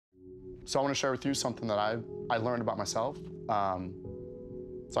So I want to share with you something that I learned about myself.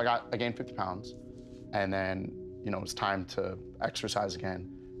 So I gained 50 pounds, and then, you know, it was time to exercise again.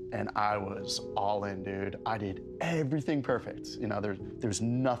 And I was all in, dude. I did everything perfect. You know, there's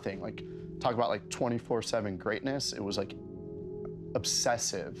nothing, like, talk about like 24/7 greatness. It was like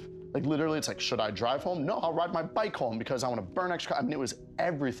obsessive. Like literally, it's like, should I drive home? No, I'll ride my bike home because I want to burn extra. I mean, it was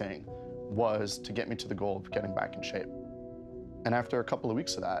everything was to get me to the goal of getting back in shape. And after a couple of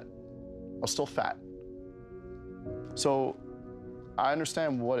weeks of that, I was still fat. So I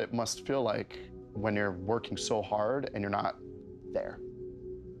understand what it must feel like when you're working so hard and you're not there.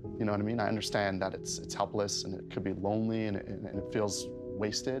 You know what I mean? I understand that it's helpless and it could be lonely and it feels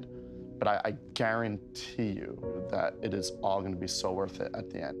wasted, but I guarantee you that it is all gonna be so worth it at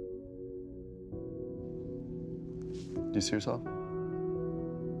the end. Do you see yourself?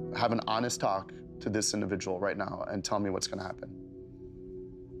 Have an honest talk to this individual right now and tell me what's gonna happen.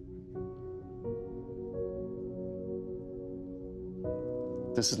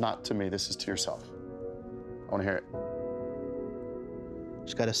 This is not to me, this is to yourself. I wanna hear it.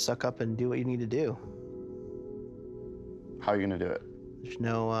 Just gotta suck up and do what you need to do. How are you gonna do it? There's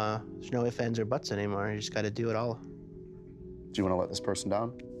no ifs, ands, or buts anymore. You just gotta do it all. Do you wanna let this person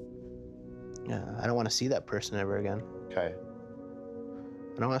down? Yeah, I don't wanna see that person ever again. Okay.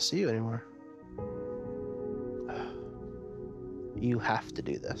 I don't wanna see you anymore. You have to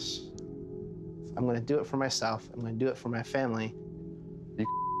do this. I'm gonna do it for myself. I'm gonna do it for my family. You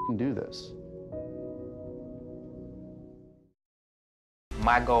can do this.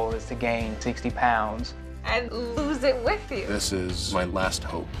 My goal is to gain 60 pounds. And lose it with you. This is my last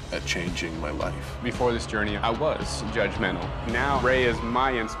hope at changing my life. Before this journey, I was judgmental. Now, Ray is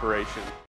my inspiration.